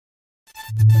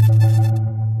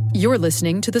You're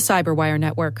listening to the CyberWire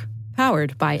Network,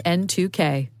 powered by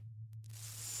N2K.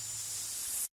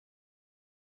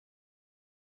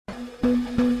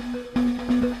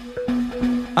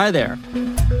 Hi there.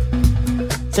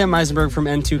 Sam Eisenberg from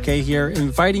N2K here,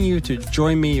 inviting you to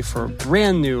join me for a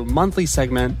brand new monthly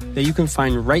segment that you can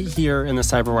find right here in the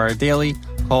CyberWire Daily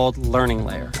called Learning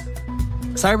Layer.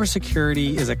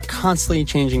 Cybersecurity is a constantly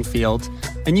changing field,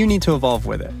 and you need to evolve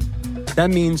with it. That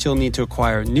means you'll need to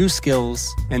acquire new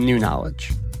skills and new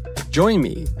knowledge. Join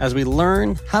me as we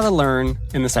learn how to learn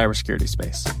in the cybersecurity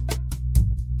space.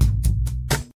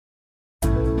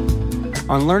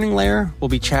 On Learning Layer, we'll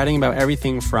be chatting about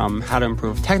everything from how to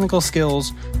improve technical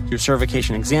skills to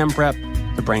certification exam prep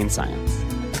to brain science.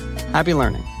 Happy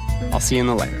learning. I'll see you in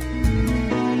the layer.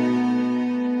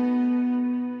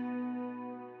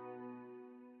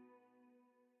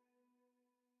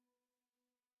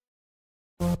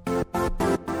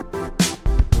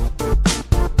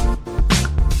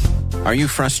 Are you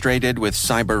frustrated with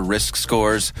cyber risk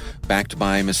scores backed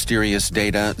by mysterious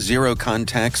data, zero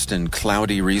context, and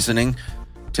cloudy reasoning?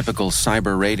 Typical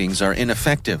cyber ratings are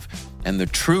ineffective, and the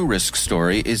true risk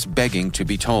story is begging to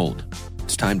be told.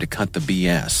 It's time to cut the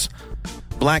BS.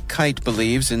 Black Kite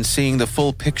believes in seeing the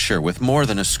full picture with more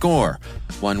than a score,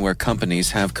 one where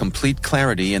companies have complete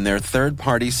clarity in their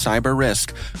third-party cyber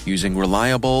risk using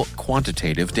reliable,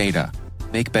 quantitative data.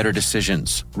 Make better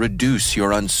decisions. Reduce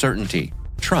your uncertainty.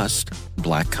 Trust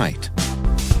Black Kite.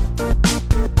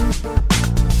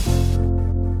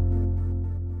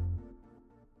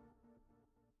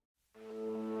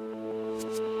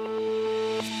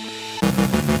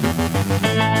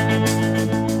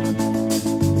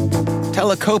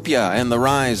 Telekopye and the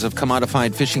rise of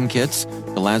commodified phishing kits.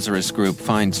 The Lazarus Group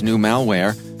finds new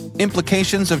malware.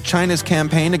 Implications of China's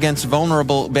campaign against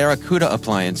vulnerable Barracuda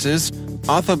appliances.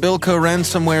 Abhubllka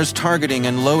ransomware's targeting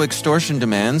and low extortion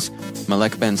demands.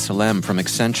 Malek Salem from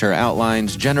Accenture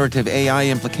outlines generative AI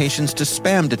implications to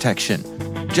spam detection.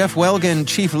 Jeff Welgan,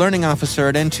 Chief Learning Officer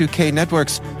at N2K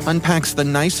Networks, unpacks the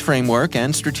NICE framework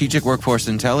and strategic workforce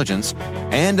intelligence.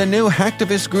 And a new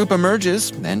hacktivist group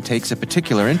emerges and takes a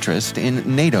particular interest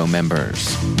in NATO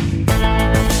members.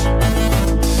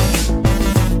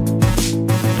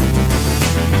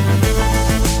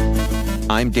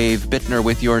 I'm Dave Bittner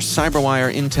with your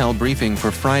CyberWire Intel briefing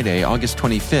for Friday, August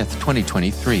 25th,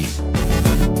 2023.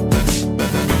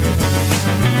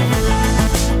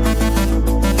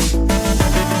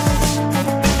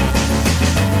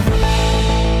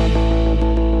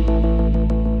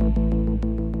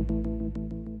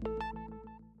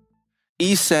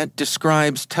 ESET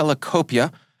describes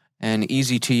Telekopye, an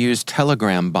easy-to-use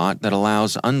Telegram bot that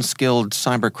allows unskilled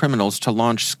cybercriminals to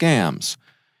launch scams.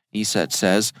 ESET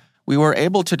says, "We were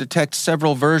able to detect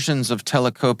several versions of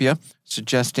Telekopye,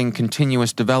 suggesting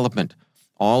continuous development.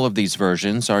 All of these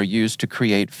versions are used to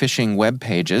create phishing web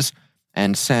pages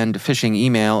and send phishing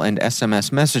email and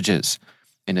SMS messages.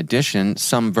 In addition,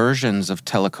 some versions of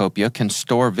Telekopye can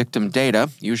store victim data,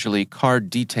 usually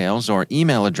card details or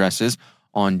email addresses,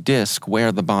 on disk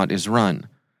where the bot is run.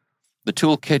 The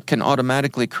toolkit can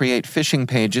automatically create phishing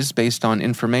pages based on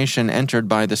information entered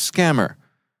by the scammer.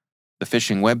 The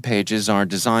phishing web pages are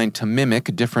designed to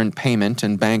mimic different payment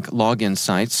and bank login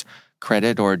sites,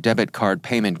 credit or debit card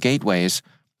payment gateways,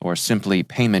 or simply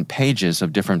payment pages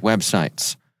of different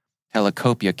websites.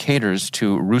 Telekopye caters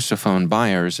to Russophone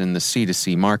buyers in the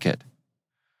C2C market."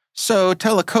 So,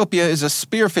 Telekopye is a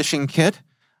spear phishing kit.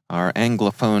 Our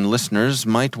Anglophone listeners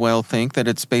might well think that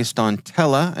it's based on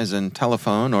tele, as in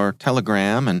telephone or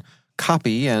telegram, and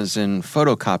copy, as in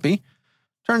photocopy.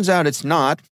 Turns out it's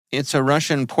not. It's a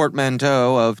Russian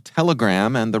portmanteau of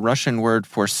telegram and the Russian word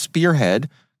for spearhead,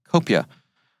 kopya.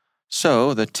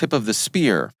 So, the tip of the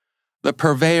spear. The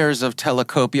purveyors of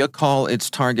Telekopye call its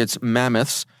targets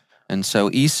mammoths, and so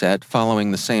ESET,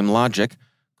 following the same logic,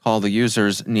 call the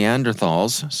users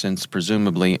Neanderthals, since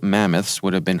presumably mammoths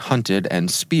would have been hunted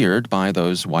and speared by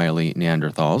those wily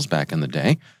Neanderthals back in the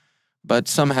day. But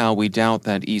somehow we doubt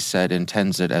that ESET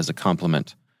intends it as a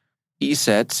compliment.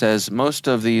 ESET says most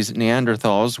of these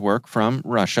Neanderthals work from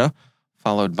Russia,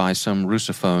 followed by some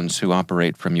Russophones who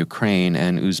operate from Ukraine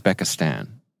and Uzbekistan.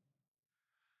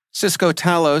 Cisco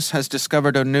Talos has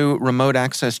discovered a new remote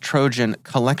access Trojan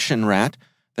collection rat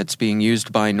that's being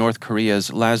used by North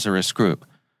Korea's Lazarus Group.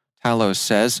 Talos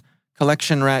says,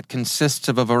 collection rat consists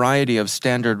of a variety of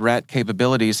standard rat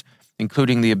capabilities,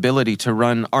 including the ability to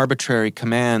run arbitrary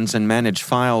commands and manage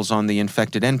files on the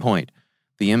infected endpoint.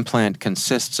 The implant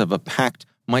consists of a packed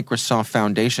Microsoft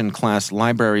Foundation-class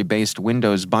library-based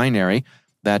Windows binary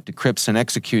that decrypts and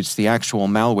executes the actual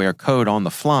malware code on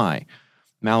the fly.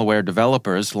 Malware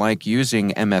developers like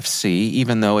using MFC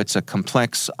even though it's a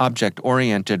complex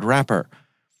object-oriented wrapper.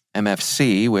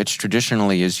 MFC, which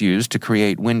traditionally is used to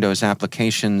create Windows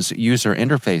applications' user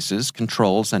interfaces,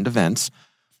 controls, and events,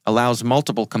 allows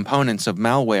multiple components of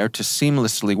malware to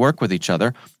seamlessly work with each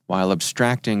other while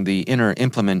abstracting the inner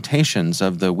implementations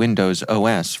of the Windows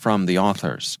OS from the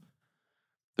authors.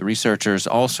 The researchers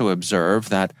also observe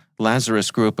that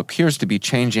Lazarus Group appears to be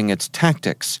changing its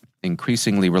tactics,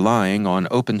 increasingly relying on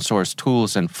open-source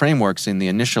tools and frameworks in the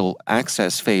initial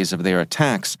access phase of their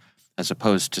attacks, as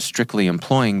opposed to strictly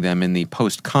employing them in the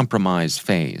post-compromise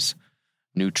phase.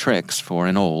 New tricks for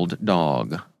an old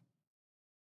dog.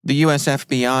 The U.S.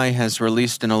 FBI has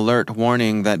released an alert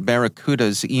warning that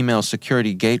Barracuda's email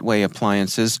security gateway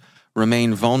appliances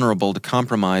remain vulnerable to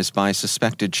compromise by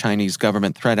suspected Chinese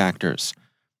government threat actors.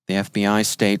 The FBI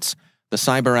states, the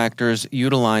cyber actors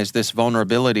utilize this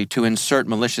vulnerability to insert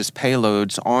malicious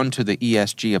payloads onto the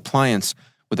ESG appliance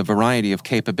with a variety of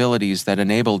capabilities that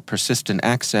enabled persistent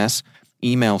access,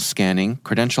 email scanning,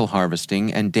 credential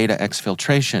harvesting, and data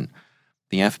exfiltration.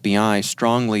 The FBI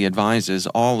strongly advises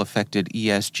all affected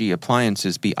ESG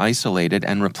appliances be isolated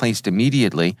and replaced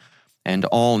immediately, and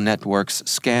all networks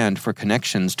scanned for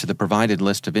connections to the provided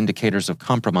list of indicators of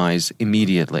compromise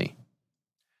immediately.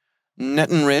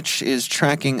 NetEnrich is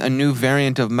tracking a new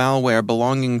variant of malware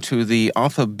belonging to the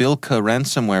Abhubllka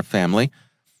ransomware family,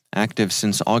 active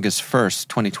since August 1,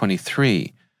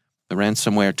 2023. The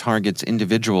ransomware targets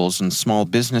individuals and small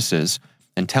businesses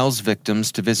and tells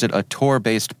victims to visit a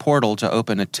Tor-based portal to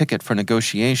open a ticket for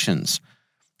negotiations.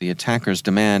 The attackers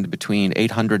demand between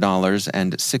 $800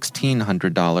 and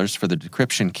 $1,600 for the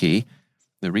decryption key.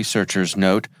 The researchers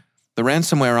note, the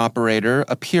ransomware operator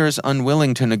appears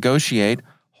unwilling to negotiate,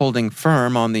 holding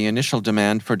firm on the initial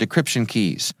demand for decryption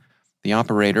keys. The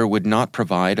operator would not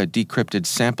provide a decrypted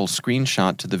sample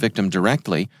screenshot to the victim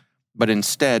directly, but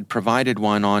instead provided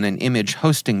one on an image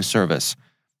hosting service.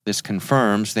 This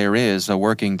confirms there is a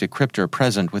working decryptor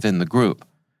present within the group.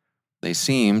 They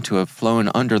seem to have flown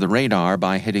under the radar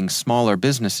by hitting smaller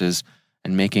businesses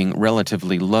and making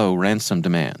relatively low ransom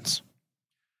demands.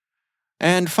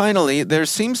 And finally, there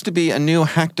seems to be a new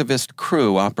hacktivist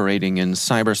crew operating in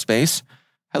cyberspace.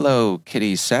 Hello,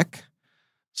 Kitty Sec.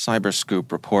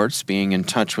 CyberScoop reports being in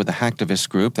touch with a hacktivist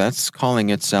group that's calling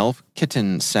itself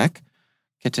Kitten Sec.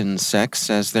 Kitten Sec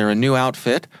says they're a new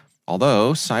outfit,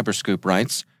 although, CyberScoop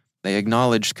writes, they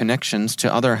acknowledge connections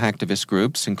to other hacktivist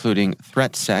groups, including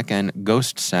ThreatSec and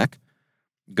GhostSec.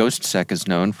 GhostSec is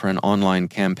known for an online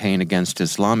campaign against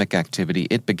Islamic activity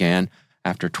it began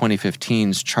after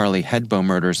 2015's Charlie Hebdo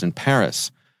murders in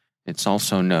Paris. It's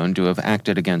also known to have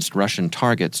acted against Russian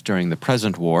targets during the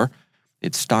present war.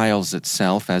 It styles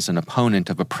itself as an opponent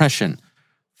of oppression.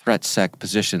 ThreatSec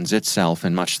positions itself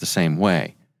in much the same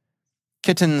way.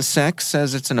 KittenSec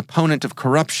says it's an opponent of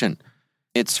corruption.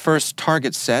 Its first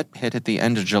target set, hit at the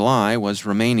end of July, was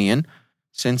Romanian.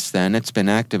 Since then, it's been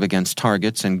active against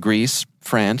targets in Greece,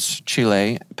 France,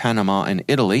 Chile, Panama, and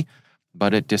Italy,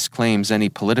 but it disclaims any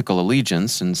political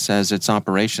allegiance and says its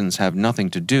operations have nothing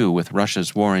to do with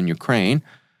Russia's war in Ukraine.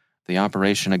 The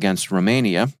operation against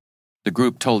Romania, the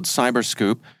group told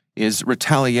CyberScoop, is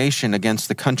retaliation against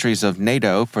the countries of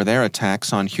NATO for their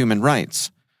attacks on human rights.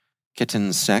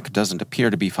 KittenSec doesn't appear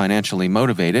to be financially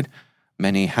motivated.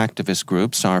 Many hacktivist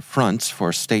groups are fronts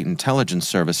for state intelligence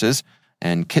services,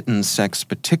 and KittenSec's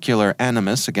particular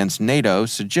animus against NATO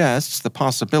suggests the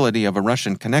possibility of a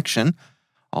Russian connection,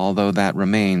 although that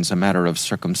remains a matter of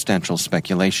circumstantial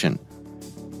speculation.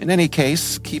 In any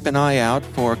case, keep an eye out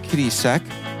for KittySec,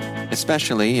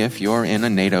 especially if you're in a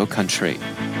NATO country.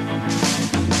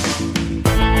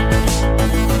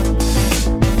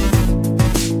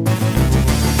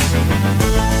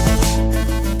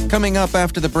 Coming up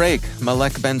after the break,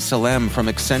 Malek Ben Salem from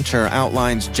Accenture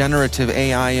outlines generative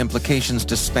AI implications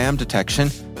to spam detection.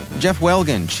 Jeff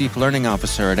Welgan, Chief Learning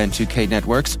Officer at N2K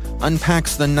Networks,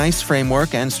 unpacks the NICE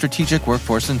framework and strategic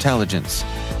workforce intelligence.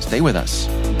 Stay with us.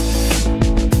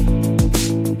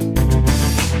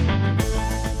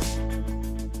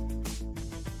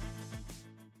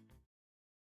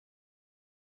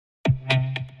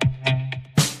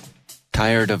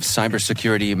 Tired of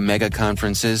cybersecurity mega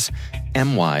conferences?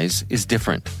 MWise is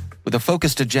different. With a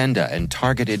focused agenda and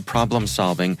targeted problem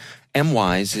solving,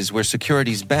 MWise is where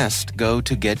security's best go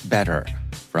to get better.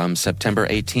 From September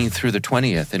 18th through the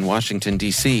 20th in Washington,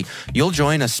 D.C., you'll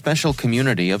join a special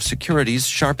community of security's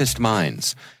sharpest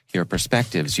minds, hear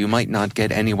perspectives you might not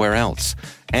get anywhere else,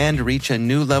 and reach a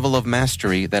new level of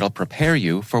mastery that'll prepare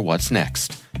you for what's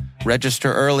next.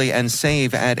 Register early and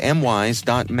save at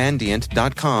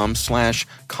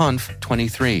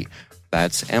mwise.mandiant.com/conf23.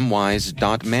 That's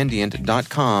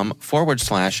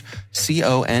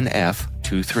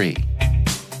mwise.mandiant.com/CONF23.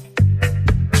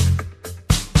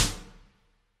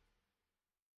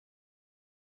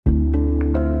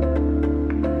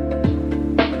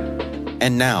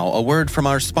 And now, a word from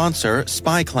our sponsor,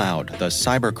 SpyCloud, the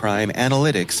cybercrime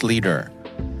analytics leader.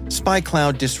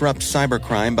 SpyCloud disrupts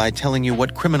cybercrime by telling you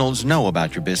what criminals know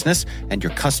about your business and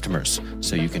your customers,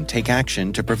 so you can take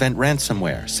action to prevent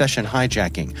ransomware, session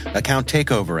hijacking, account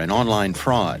takeover, and online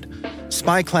fraud.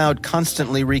 SpyCloud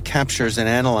constantly recaptures and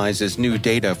analyzes new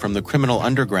data from the criminal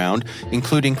underground,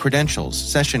 including credentials,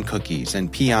 session cookies,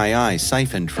 and PII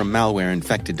siphoned from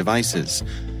malware-infected devices.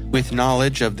 With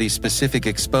knowledge of the specific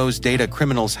exposed data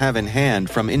criminals have in hand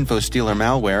from InfoStealer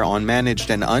malware on managed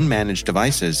and unmanaged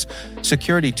devices,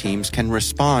 security teams can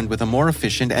respond with a more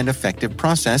efficient and effective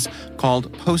process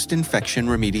called post-infection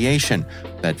remediation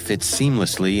that fits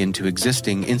seamlessly into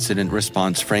existing incident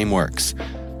response frameworks.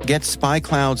 Get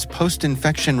SpyCloud's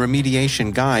post-infection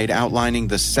remediation guide outlining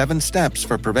the 7 steps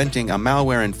for preventing a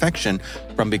malware infection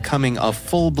from becoming a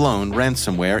full-blown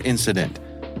ransomware incident.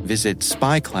 Visit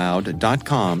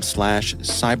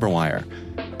spycloud.com/cyberwire.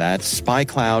 That's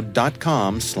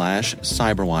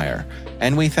spycloud.com/cyberwire.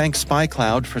 And we thank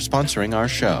SpyCloud for sponsoring our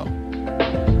show.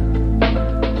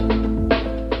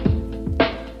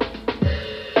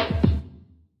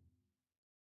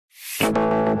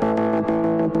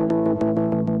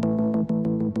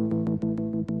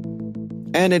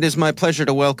 And it is my pleasure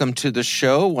to welcome to the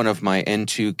show one of my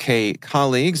N2K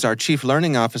colleagues, our Chief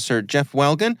Learning Officer, Jeff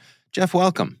Welgan. Jeff,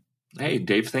 welcome. Hey,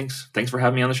 Dave, thanks for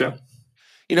having me on the show.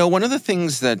 You know, one of the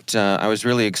things that I was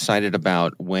really excited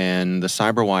about when the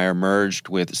CyberWire merged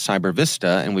with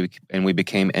CyberVista and we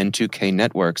became N2K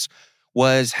Networks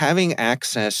was having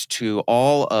access to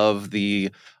all of the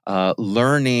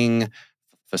learning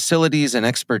facilities and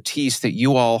expertise that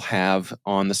you all have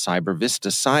on the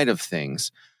CyberVista side of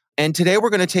things. And today we're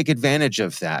going to take advantage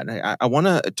of that. I want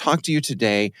to talk to you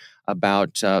today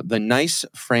about the NICE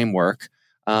framework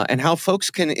and how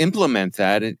folks can implement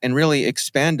that and really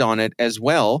expand on it as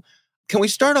well. Can we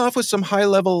start off with some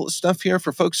high-level stuff here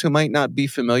for folks who might not be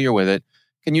familiar with it?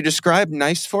 Can you describe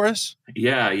NICE for us?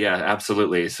 Yeah,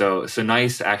 absolutely. So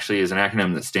NICE actually is an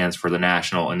acronym that stands for the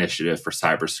National Initiative for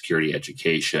Cybersecurity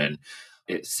Education.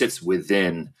 It sits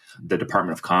within the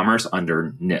Department of Commerce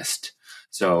under NIST.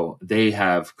 So they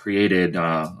have created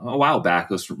a while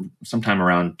back, it was sometime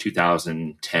around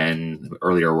 2010,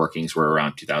 earlier workings were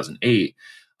around 2008,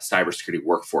 a cybersecurity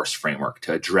workforce framework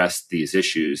to address these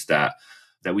issues that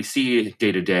we see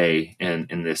day to day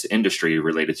in this industry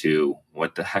related to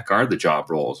what the heck are the job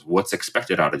roles, what's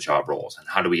expected out of job roles, and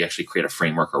how do we actually create a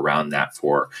framework around that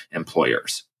for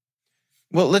employers?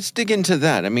 Well, let's dig into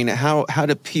that. I mean, how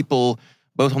do people,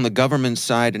 both on the government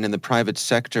side and in the private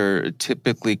sector,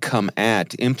 typically come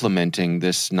at implementing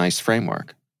this NICE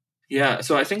framework? Yeah,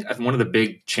 so I think one of the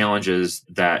big challenges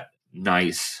that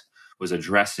NICE was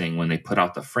addressing when they put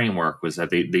out the framework was that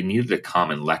they needed a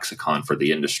common lexicon for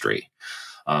the industry.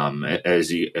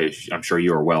 As I'm sure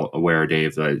you are well aware,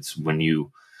 Dave, that it's when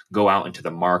you go out into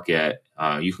the market,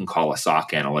 you can call a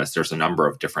SOC analyst. There's a number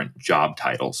of different job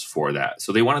titles for that.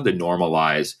 So they wanted to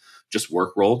normalize just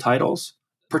work role titles,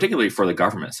 particularly for the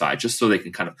government side, just so they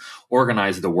can kind of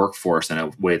organize the workforce in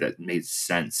a way that made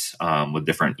sense with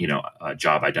different,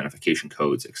 job identification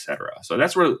codes, et cetera. So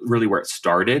that's really where it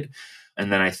started. And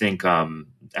then I think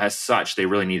as such, they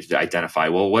really needed to identify,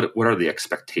 well, what are the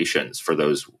expectations for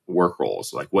those work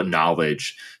roles? Like what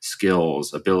knowledge,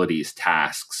 skills, abilities,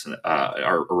 tasks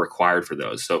are required for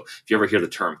those. So if you ever hear the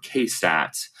term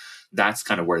KSATs, that's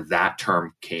kind of where that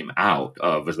term came out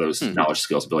of those knowledge,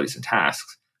 skills, abilities, and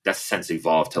tasks. That's since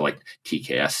evolved to like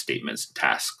TKS statements,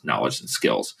 tasks, knowledge, and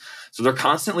skills. So they're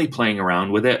constantly playing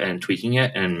around with it and tweaking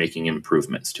it and making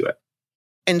improvements to it.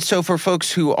 And so for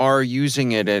folks who are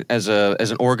using it as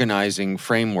an organizing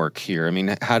framework here, I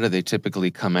mean, how do they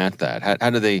typically come at that? How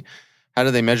do they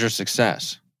measure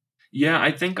success? Yeah,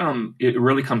 I think it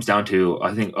really comes down to,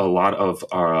 I think a lot of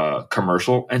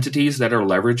commercial entities that are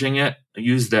leveraging it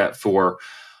use that for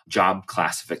job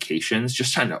classifications,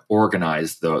 just trying to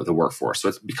organize the workforce. So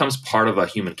it becomes part of a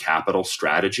human capital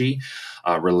strategy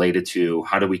related to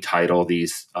how do we title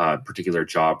these particular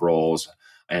job roles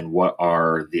and what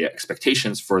are the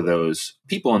expectations for those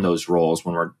people in those roles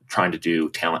when we're trying to do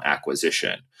talent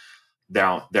acquisition.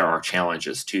 There are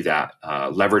challenges to that.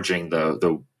 Leveraging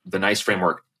the NICE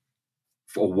framework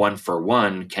for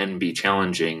one can be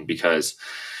challenging because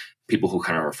people who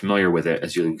kind of are familiar with it,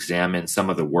 as you examine some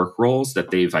of the work roles that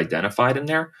they've identified in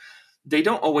there, they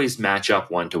don't always match up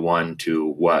one-to-one to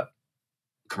what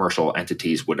commercial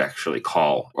entities would actually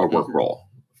call a work role.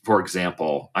 For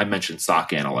example, I mentioned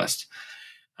SOC analyst.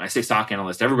 I say SOC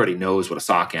analyst, everybody knows what a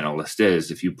SOC analyst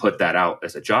is. If you put that out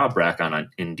as a job rec on an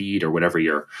Indeed or whatever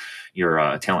your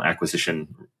talent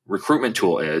acquisition recruitment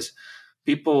tool is,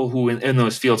 people who in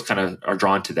those fields kind of are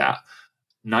drawn to that.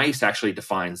 NICE actually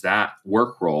defines that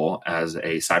work role as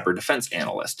a cyber defense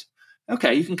analyst.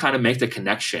 Okay, you can kind of make the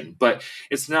connection, but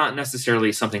it's not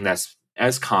necessarily something that's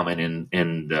as common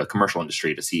in the commercial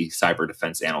industry to see cyber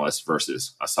defense analysts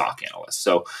versus a SOC analyst.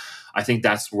 So I think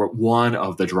that's one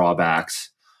of the drawbacks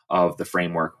of the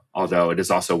framework, although it is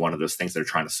also one of those things they're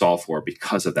trying to solve for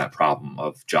because of that problem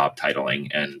of job titling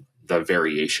and the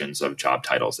variations of job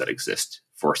titles that exist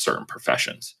for certain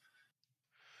professions.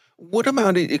 What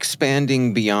about it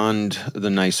expanding beyond the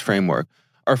NICE framework?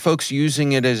 Are folks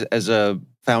using it as a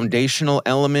foundational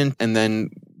element and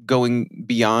then going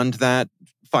beyond that,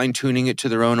 fine-tuning it to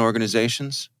their own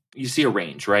organizations? You see a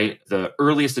range, right? The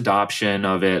earliest adoption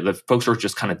of it, the folks are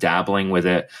just kind of dabbling with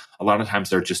it. A lot of times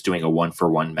they're just doing a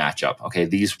one-for-one matchup. Okay,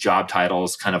 these job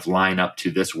titles kind of line up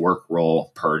to this work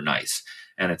role per NICE,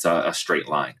 and it's a straight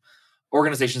line.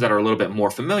 Organizations that are a little bit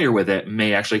more familiar with it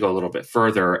may actually go a little bit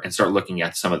further and start looking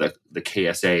at some of the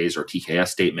KSAs or TKS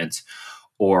statements,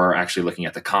 or actually looking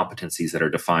at the competencies that are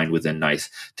defined within NICE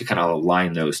to kind of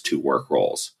align those two work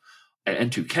roles. At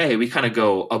N2K, we kind of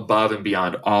go above and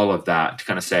beyond all of that to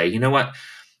kind of say, you know what,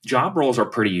 job roles are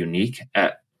pretty unique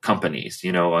at companies.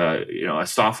 A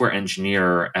software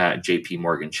engineer at JP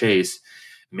Morgan Chase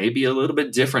may be a little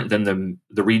bit different than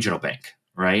the regional bank.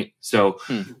 Right. So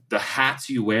the hats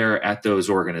you wear at those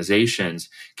organizations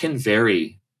can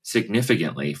vary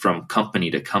significantly from company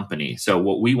to company. So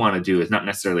what we want to do is not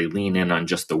necessarily lean in on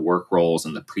just the work roles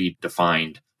and the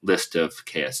predefined list of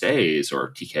KSAs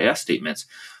or TKS statements.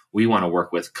 We want to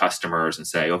work with customers and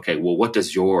say, okay, well, what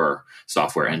does your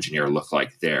software engineer look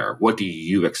like there? What do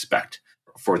you expect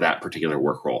for that particular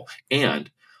work role?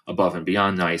 And above and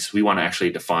beyond NICE, we want to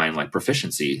actually define like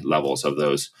proficiency levels of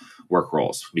those work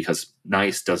roles, because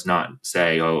NICE does not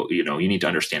say, you need to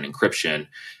understand encryption,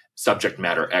 subject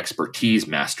matter expertise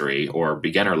mastery, or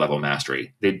beginner level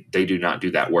mastery. They do not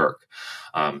do that work.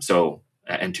 So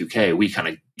at N2K, we kind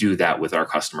of do that with our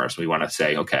customers. We want to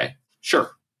say, okay,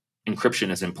 sure,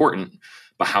 encryption is important,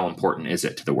 but how important is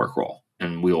it to the work role?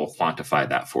 And we will quantify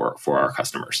that for our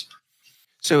customers.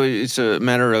 So it's a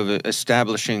matter of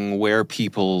establishing where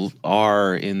people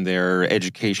are in their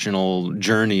educational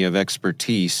journey of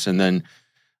expertise and then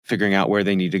figuring out where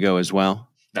they need to go as well.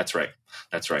 That's right.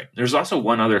 There's also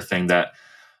one other thing that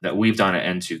we've done at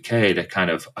N2K to kind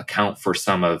of account for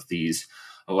some of these,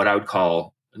 what I would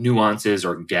call nuances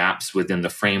or gaps within the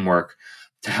framework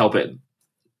to help it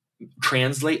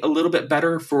translate a little bit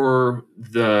better for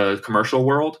the commercial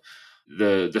world.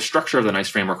 The structure of the NICE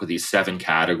framework with these 7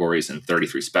 categories and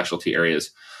 33 specialty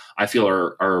areas, I feel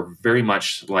are very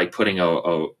much like putting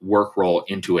a work role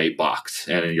into a box,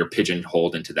 and you're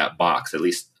pigeonholed into that box, at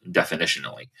least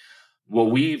definitionally.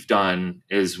 What we've done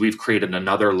is we've created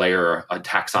another layer, a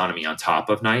taxonomy on top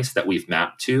of NICE that we've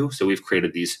mapped to. So we've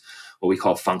created these, what we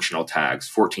call functional tags,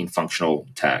 14 functional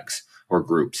tags or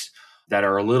groups that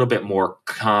are a little bit more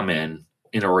common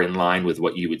in line with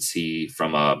what you would see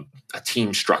from a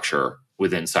team structure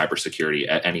within cybersecurity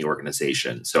at any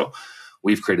organization. So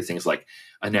we've created things like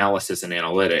analysis and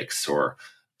analytics, or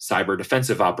cyber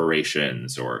defensive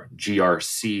operations, or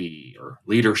GRC, or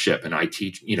leadership and IT,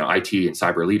 IT and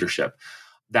cyber leadership.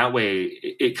 That way,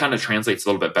 it kind of translates a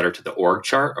little bit better to the org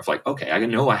chart of like, okay, I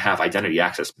know I have identity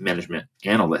access management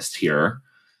analysts here.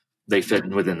 They fit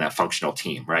within that functional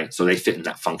team, right? So they fit in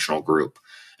that functional group.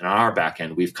 And on our back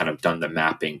end, we've kind of done the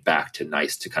mapping back to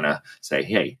NICE to kind of say,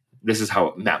 hey, this is how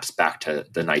it maps back to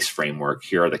the NICE framework.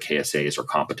 Here are the KSAs or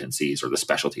competencies or the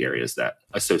specialty areas that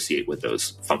associate with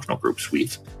those functional groups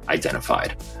we've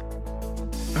identified.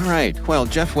 All right. Well,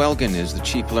 Jeff Welgan is the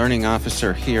Chief Learning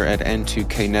Officer here at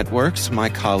N2K Networks, my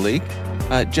colleague.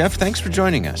 Jeff, thanks for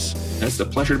joining us. It's a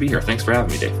pleasure to be here. Thanks for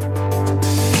having me,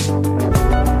 Dave.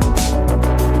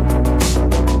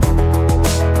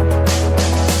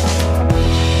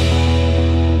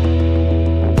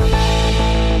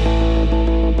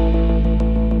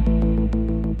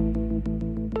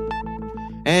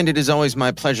 And it is always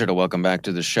my pleasure to welcome back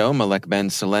to the show Malek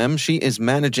Ben Salem. She is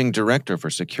Managing Director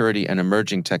for Security and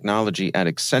Emerging Technology at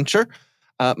Accenture.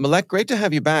 Malek, great to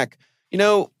have you back.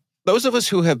 Those of us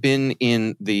who have been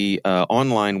in the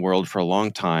online world for a long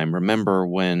time remember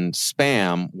when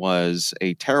spam was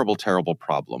a terrible, terrible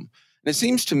problem. And it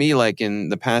seems to me like in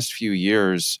the past few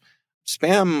years,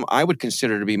 spam I would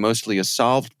consider to be mostly a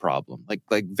solved problem.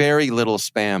 Like very little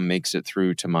spam makes it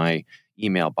through to my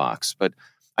email box. But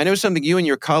I know something you and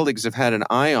your colleagues have had an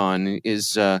eye on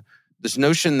is this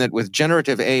notion that with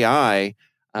generative AI,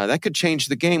 that could change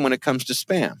the game when it comes to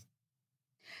spam.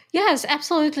 Yes,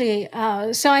 absolutely.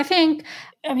 So I think,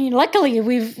 luckily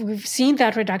we've seen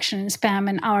that reduction in spam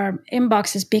in our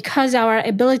inboxes because our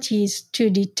abilities to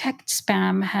detect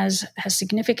spam has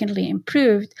significantly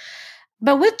improved.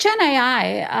 But with Gen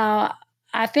AI,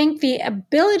 I think the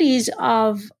abilities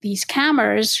of these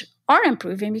scammers are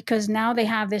improving because now they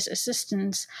have this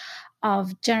assistance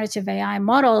of generative AI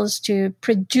models to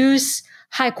produce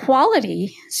high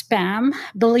quality spam,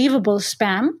 believable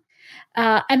spam.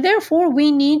 And therefore,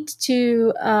 we need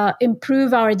to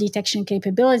improve our detection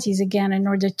capabilities again in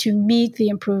order to meet the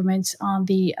improvements on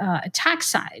the attack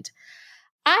side.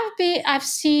 I've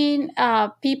seen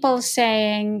people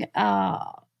saying,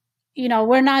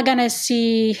 we're not going to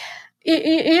see,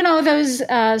 those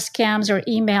scams or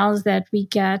emails that we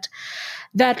get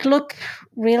that look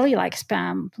really like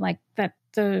spam, like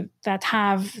that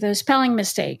have those spelling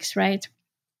mistakes, right?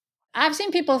 I've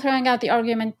seen people throwing out the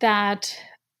argument that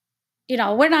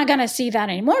we're not going to see that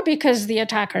anymore because the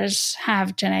attackers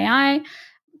have Gen AI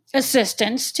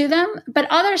assistance to them. But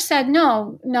others said,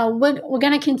 no, we're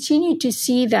going to continue to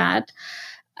see that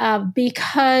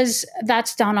because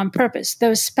that's done on purpose.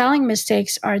 Those spelling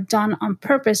mistakes are done on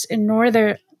purpose in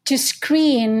order to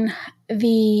screen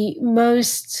the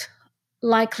most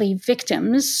likely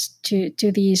victims to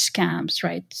these scams,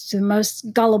 right? To the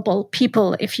most gullible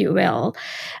people, if you will.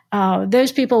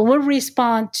 Those people will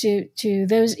respond to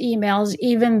those emails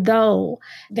even though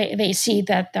they see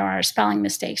that there are spelling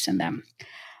mistakes in them.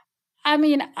 I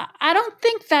don't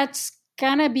think that's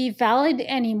gonna be valid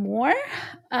anymore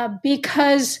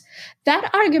because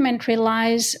that argument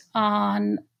relies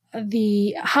on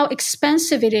how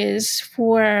expensive it is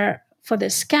for the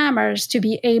scammers to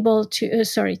be able to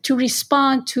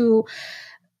respond to,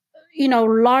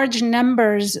 large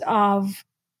numbers of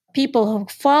people who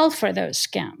fall for those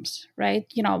scams, right?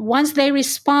 Once they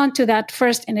respond to that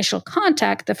first initial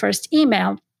contact, the first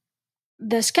email,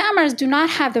 the scammers do not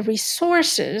have the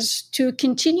resources to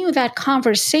continue that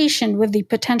conversation with the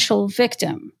potential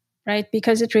victim, right?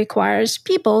 Because it requires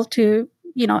people to,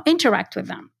 interact with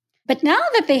them. But now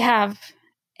that they have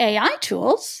AI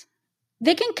tools,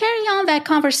 they can carry on that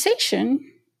conversation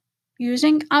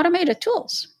using automated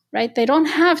tools, right? They don't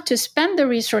have to spend the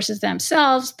resources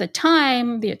themselves, the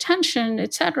time, the attention,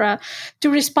 etc., to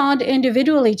respond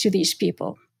individually to these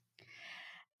people.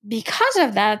 Because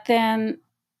of that, then,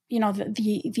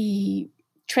 the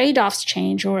trade-offs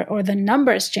change or the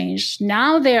numbers change.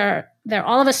 Now they're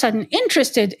all of a sudden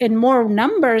interested in more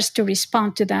numbers to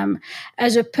respond to them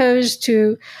as opposed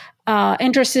to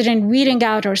interested in weeding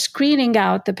out or screening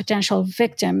out the potential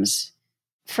victims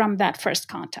from that first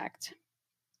contact.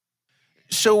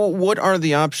 So what are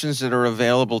the options that are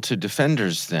available to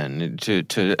defenders then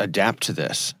to adapt to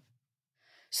this?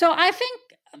 So I think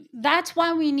that's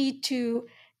why we need to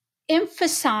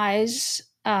emphasize,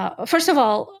 first of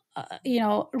all,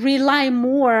 rely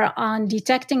more on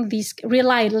detecting these,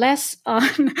 rely less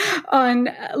on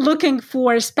looking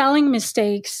for spelling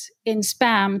mistakes in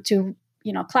spam to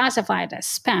classify it as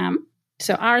spam.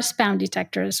 So our spam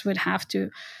detectors would have to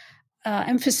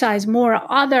emphasize more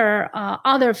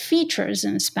other features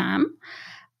in spam.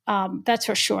 That's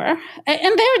for sure,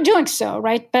 and they're doing so,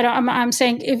 right? But I'm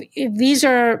saying if these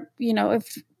are,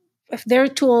 if their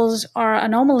tools are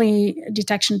anomaly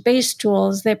detection based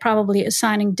tools, they're probably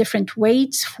assigning different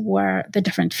weights for the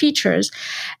different features,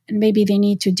 and maybe they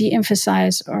need to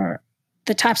de-emphasize or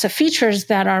the types of features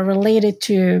that are related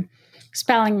to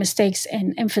spelling mistakes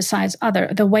and emphasize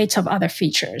the weights of other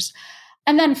features.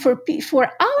 And then for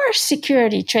our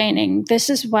security training, this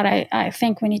is what I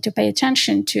think we need to pay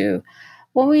attention to.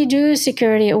 When we do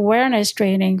security awareness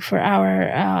training for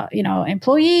our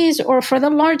employees or for the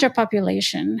larger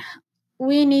population,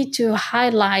 we need to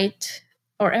highlight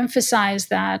or emphasize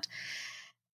that,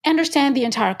 understand the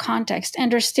entire context,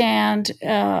 understand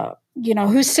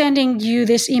who's sending you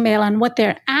this email and what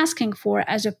they're asking for,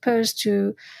 as opposed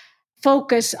to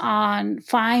focus on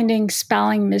finding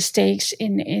spelling mistakes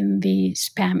in the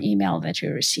spam email that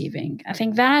you're receiving. I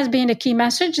think that has been a key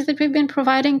message that we've been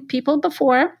providing people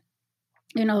before.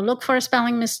 Look for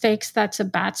spelling mistakes. That's a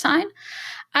bad sign.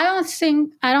 I don't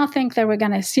think that we're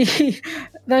going to see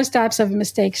those types of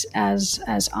mistakes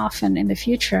as often in the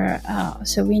future.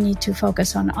 So we need to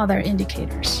focus on other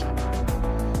indicators.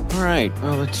 All right.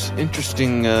 Well, it's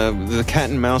interesting. The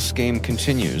cat and mouse game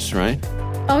continues, right?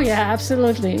 Oh, yeah,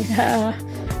 absolutely.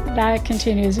 That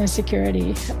continues in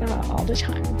security all the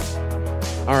time.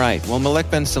 All right. Well, Malek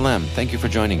Ben Salem, thank you for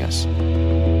joining us.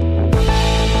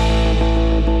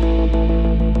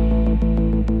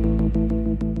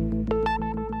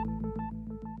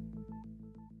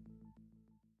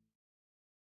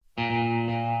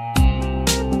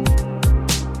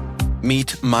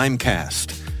 Meet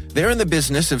Mimecast. They're in the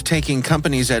business of taking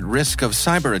companies at risk of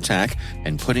cyber attack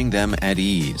and putting them at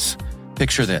ease.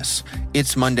 Picture this.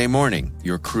 It's Monday morning.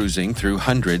 You're cruising through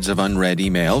hundreds of unread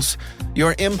emails.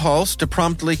 Your impulse to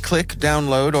promptly click,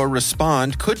 download, or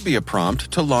respond could be a prompt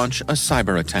to launch a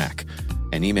cyber attack.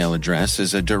 An email address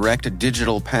is a direct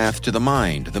digital path to the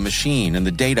mind, the machine, and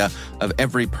the data of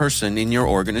every person in your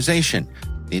organization.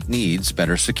 It needs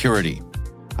better security.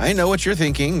 I know what you're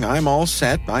thinking. I'm all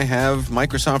set. I have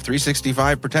Microsoft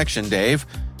 365 protection, Dave.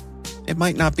 It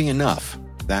might not be enough.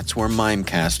 That's where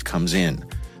Mimecast comes in.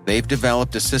 They've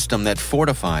developed a system that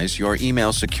fortifies your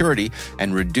email security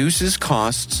and reduces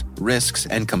costs, risks,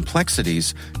 and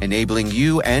complexities, enabling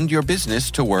you and your business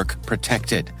to work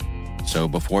protected. So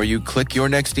before you click your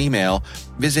next email,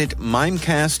 visit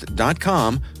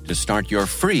mimecast.com to start your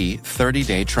free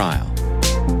 30-day trial.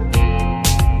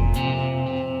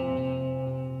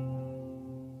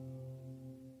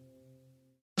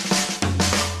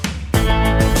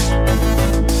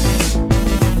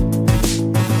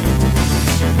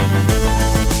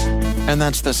 And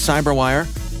that's the CyberWire.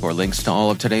 For links to all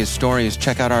of today's stories,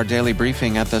 check out our daily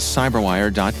briefing at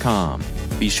thecyberwire.com.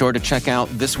 Be sure to check out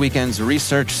this weekend's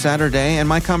Research Saturday and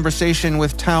my conversation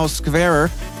with Tal Skverer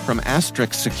from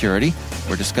Asterisk Security.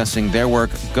 We're discussing their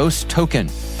work Ghost Token,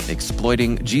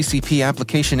 exploiting GCP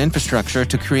application infrastructure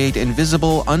to create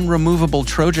invisible, unremovable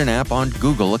Trojan app on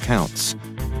Google accounts.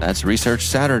 That's Research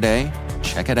Saturday.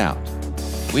 Check it out.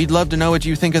 We'd love to know what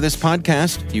you think of this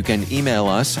podcast. You can email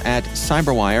us at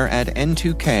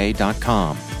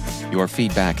cyberwire@n2k.com. Your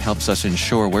feedback helps us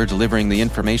ensure we're delivering the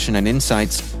information and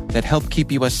insights that help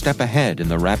keep you a step ahead in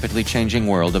the rapidly changing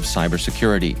world of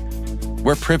cybersecurity.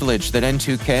 We're privileged that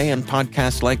N2K and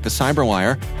podcasts like the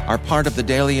CyberWire are part of the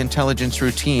daily intelligence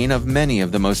routine of many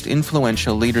of the most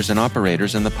influential leaders and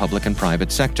operators in the public and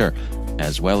private sector,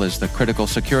 as well as the critical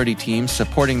security teams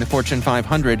supporting the Fortune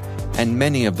 500 and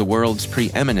many of the world's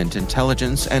preeminent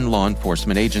intelligence and law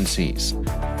enforcement agencies.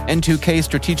 N2K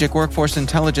Strategic Workforce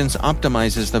Intelligence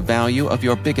optimizes the value of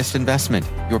your biggest investment,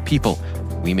 your people.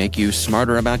 We make you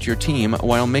smarter about your team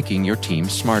while making your team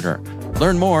smarter.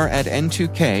 Learn more at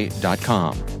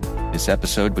n2k.com. This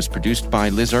episode was produced by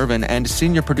Liz Irvin and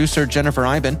senior producer Jennifer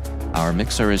Iben. Our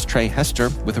mixer is Trey Hester,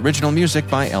 with original music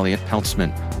by Elliot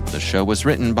Peltzman. The show was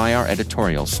written by our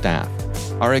editorial staff.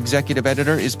 Our executive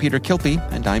editor is Peter Kilpie,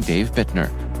 and I'm Dave Bittner.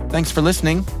 Thanks for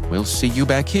listening. We'll see you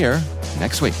back here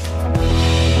next week.